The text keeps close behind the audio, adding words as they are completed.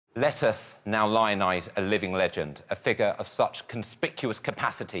Let us now lionize a living legend, a figure of such conspicuous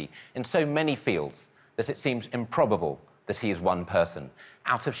capacity in so many fields that it seems improbable that he is one person.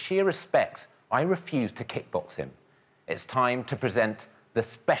 Out of sheer respect, I refuse to kickbox him. It's time to present the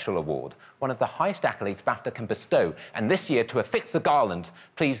Special Award, one of the highest accolades Bafta can bestow. And this year, to affix the garland,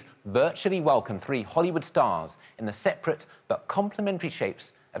 please virtually welcome 3 Hollywood stars in the separate but complementary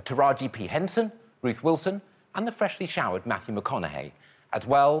shapes of Taraji P. Henson, Ruth Wilson, and the freshly showered Matthew McConaughey, as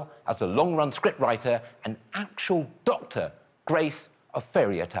well as the long-run scriptwriter and actual doctor, Grace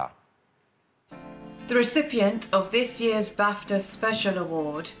Ofori-Attah. The recipient of this year's Bafta Special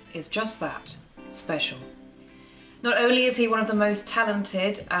Award is just that, special. Not only is he one of the most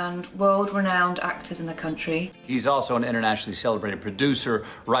talented and world-renowned actors in the country, he's also an internationally celebrated producer,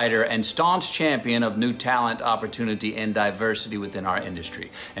 writer, and staunch champion of new talent, opportunity, and diversity within our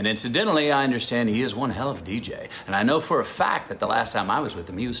industry. And incidentally, I understand he is one hell of a DJ. And I know for a fact that the last time I was with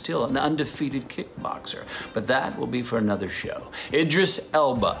him, he was still an undefeated kickboxer. But that will be for another show. Idris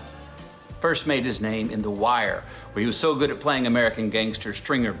Elba first made his name in The Wire, where he was so good at playing American gangster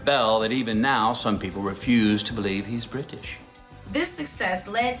Stringer Bell that even now some people refuse to believe he's British. This success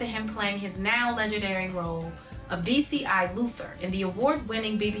led to him playing his now legendary role of DCI Luther in the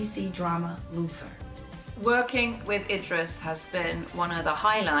award-winning BBC drama Luther. working with Idris has been one of the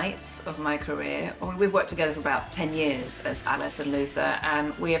highlights of my career. We've worked together for about 10 years as Alice and Luther,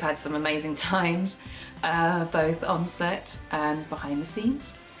 and we have had some amazing times, both on set and behind the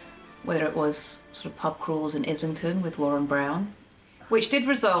scenes. Whether it was sort of pub crawls in Islington with Warren Brown, which did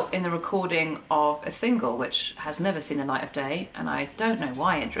result in the recording of a single which has never seen the light of day, and I don't know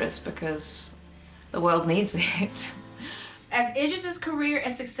why, Idris, because the world needs it. As Idris's career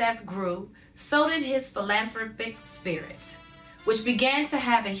and success grew, so did his philanthropic spirit, which began to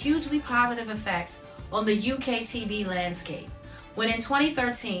have a hugely positive effect on the UK TV landscape, when in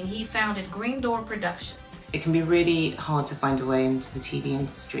 2013 he founded Green Door Productions. It can be really hard to find a way into the TV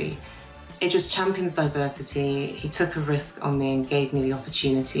industry. Idris champions diversity. He took a risk on me and gave me the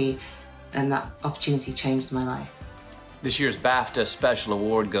opportunity, and that opportunity changed my life. This year's BAFTA Special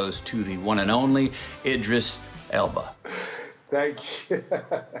Award goes to the one and only Idris Elba. Thank you.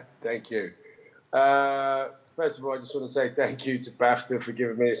 Thank you. First of all, I just want to say thank you to BAFTA for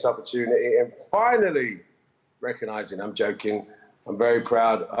giving me this opportunity and finally recognizing, I'm joking, I'm very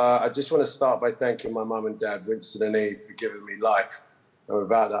proud. I just want to start by thanking my mum and dad, Winston and Eve, for giving me life. And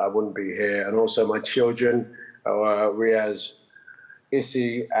without that, I wouldn't be here. And also my children, Riaz,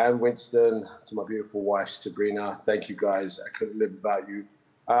 Issy, and Winston, to my beautiful wife, Sabrina. Thank you, guys. I couldn't live without you.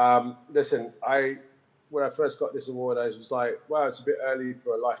 Listen, when I first got this award, I was like, wow, it's a bit early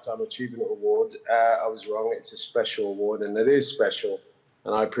for a Lifetime Achievement Award. I was wrong. It's a special award, and it is special,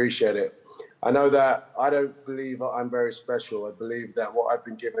 and I appreciate it. I know that I don't believe that I'm very special. I believe that what I've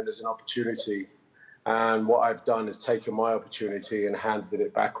been given is an opportunity, and what I've done is taken my opportunity and handed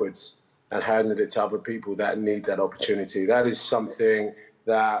it backwards and handed it to other people that need that opportunity. That is something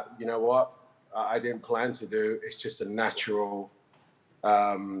that, you know what, I didn't plan to do. It's just a natural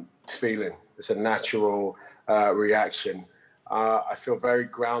feeling. It's a natural reaction. I feel very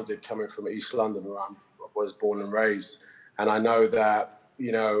grounded coming from East London, where I was born and raised. And I know that,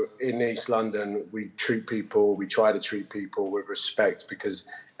 you know, in East London, we try to treat people with respect because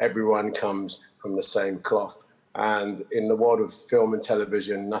everyone comes from the same cloth. And in the world of film and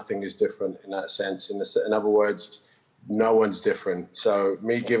television, nothing is different in that sense. In other words, no one's different. So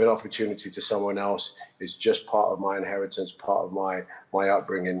me giving opportunity to someone else is just part of my inheritance, part of my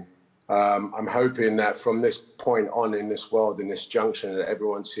upbringing. I'm hoping that from this point on in this world, in this junction, that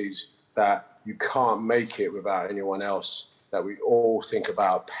everyone sees that you can't make it without anyone else, that we all think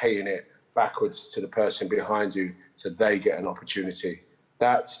about paying it backwards to the person behind you so they get an opportunity.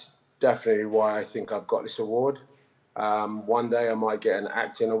 That's definitely why I think I've got this award. One day I might get an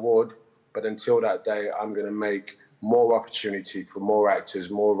acting award, but until that day, I'm going to make more opportunity for more actors,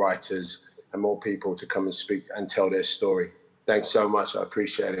 more writers, and more people to come and speak and tell their story. Thanks so much. I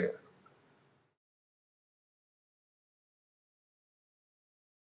appreciate it.